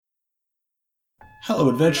Hello,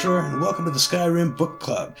 adventurer, and welcome to the Skyrim Book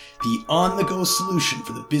Club, the on-the-go solution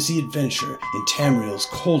for the busy adventure in Tamriel's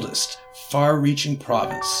coldest, far-reaching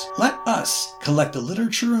province. Let us collect the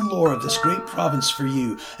literature and lore of this great province for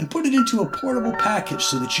you and put it into a portable package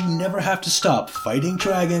so that you never have to stop fighting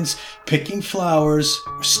dragons, picking flowers,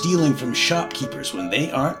 or stealing from shopkeepers when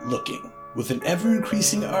they aren't looking. With an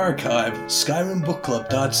ever-increasing archive,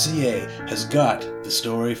 SkyrimBookClub.ca has got the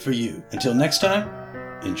story for you. Until next time,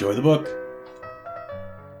 enjoy the book.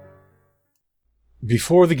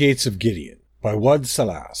 Before the Gates of Gideon by Wud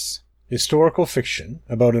Salas. Historical fiction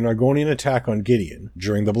about an Argonian attack on Gideon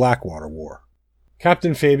during the Blackwater War.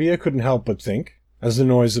 Captain Fabia couldn't help but think, as the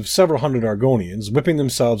noise of several hundred Argonians whipping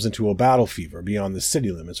themselves into a battle fever beyond the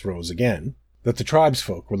city limits rose again, that the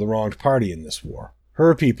tribesfolk were the wronged party in this war.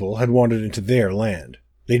 Her people had wandered into their land.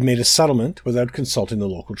 They'd made a settlement without consulting the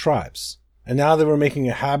local tribes. And now they were making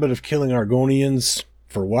a habit of killing Argonians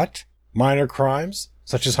for what? Minor crimes,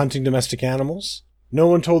 such as hunting domestic animals? No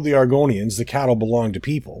one told the Argonians the cattle belonged to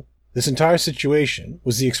people. This entire situation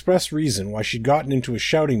was the express reason why she'd gotten into a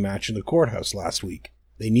shouting match in the courthouse last week.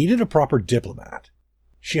 They needed a proper diplomat.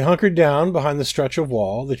 She hunkered down behind the stretch of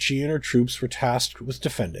wall that she and her troops were tasked with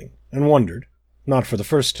defending, and wondered, not for the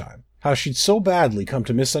first time, how she'd so badly come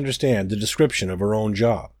to misunderstand the description of her own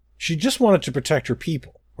job. She just wanted to protect her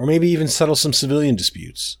people, or maybe even settle some civilian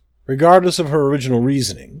disputes. Regardless of her original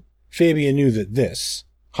reasoning, Fabia knew that this,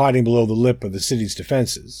 hiding below the lip of the city's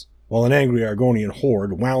defenses, while an angry Argonian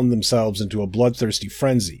horde wound themselves into a bloodthirsty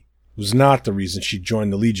frenzy, was not the reason she'd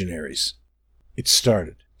joined the legionaries. It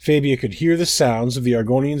started. Fabia could hear the sounds of the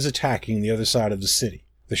Argonians attacking the other side of the city.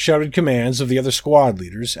 The shouted commands of the other squad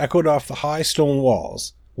leaders echoed off the high stone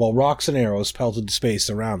walls, while rocks and arrows pelted the space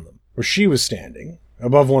around them. Where she was standing,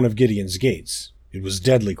 above one of Gideon's gates, it was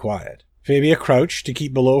deadly quiet. Fabia crouched to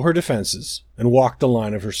keep below her defenses and walked the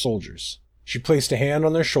line of her soldiers. She placed a hand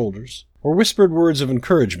on their shoulders, or whispered words of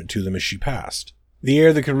encouragement to them as she passed. The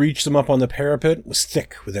air that could reach them up on the parapet was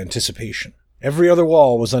thick with anticipation. Every other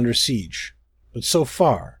wall was under siege, but so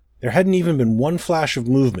far, there hadn't even been one flash of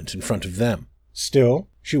movement in front of them. Still,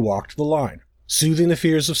 she walked the line, soothing the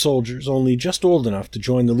fears of soldiers only just old enough to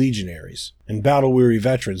join the legionaries, and battle-weary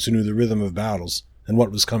veterans who knew the rhythm of battles and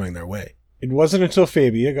what was coming their way. It wasn't until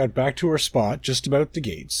Fabia got back to her spot just about the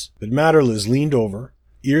gates that Matterliz leaned over,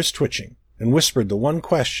 ears twitching, and whispered the one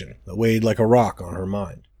question that weighed like a rock on her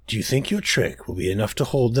mind. "Do you think your trick will be enough to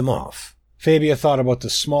hold them off?" Fabia thought about the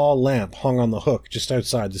small lamp hung on the hook just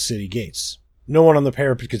outside the city gates. No one on the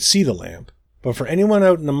parapet could see the lamp, but for anyone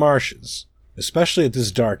out in the marshes, especially at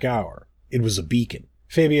this dark hour, it was a beacon.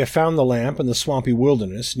 Fabia found the lamp in the swampy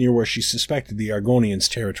wilderness near where she suspected the Argonians'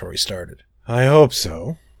 territory started. "I hope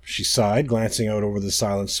so," she sighed, glancing out over the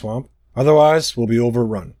silent swamp. "Otherwise, we'll be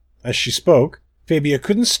overrun." As she spoke, Fabia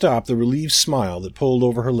couldn't stop the relieved smile that pulled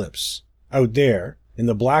over her lips. Out there, in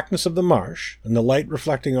the blackness of the marsh, and the light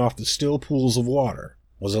reflecting off the still pools of water,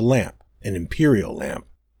 was a lamp, an imperial lamp.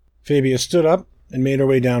 Fabia stood up and made her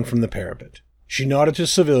way down from the parapet. She nodded to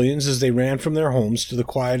civilians as they ran from their homes to the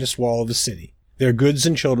quietest wall of the city, their goods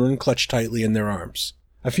and children clutched tightly in their arms.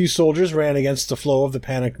 A few soldiers ran against the flow of the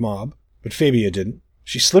panicked mob, but Fabia didn't.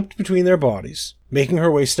 She slipped between their bodies, making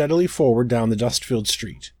her way steadily forward down the dust-filled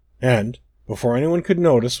street, and before anyone could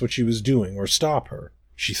notice what she was doing or stop her,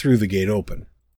 she threw the gate open.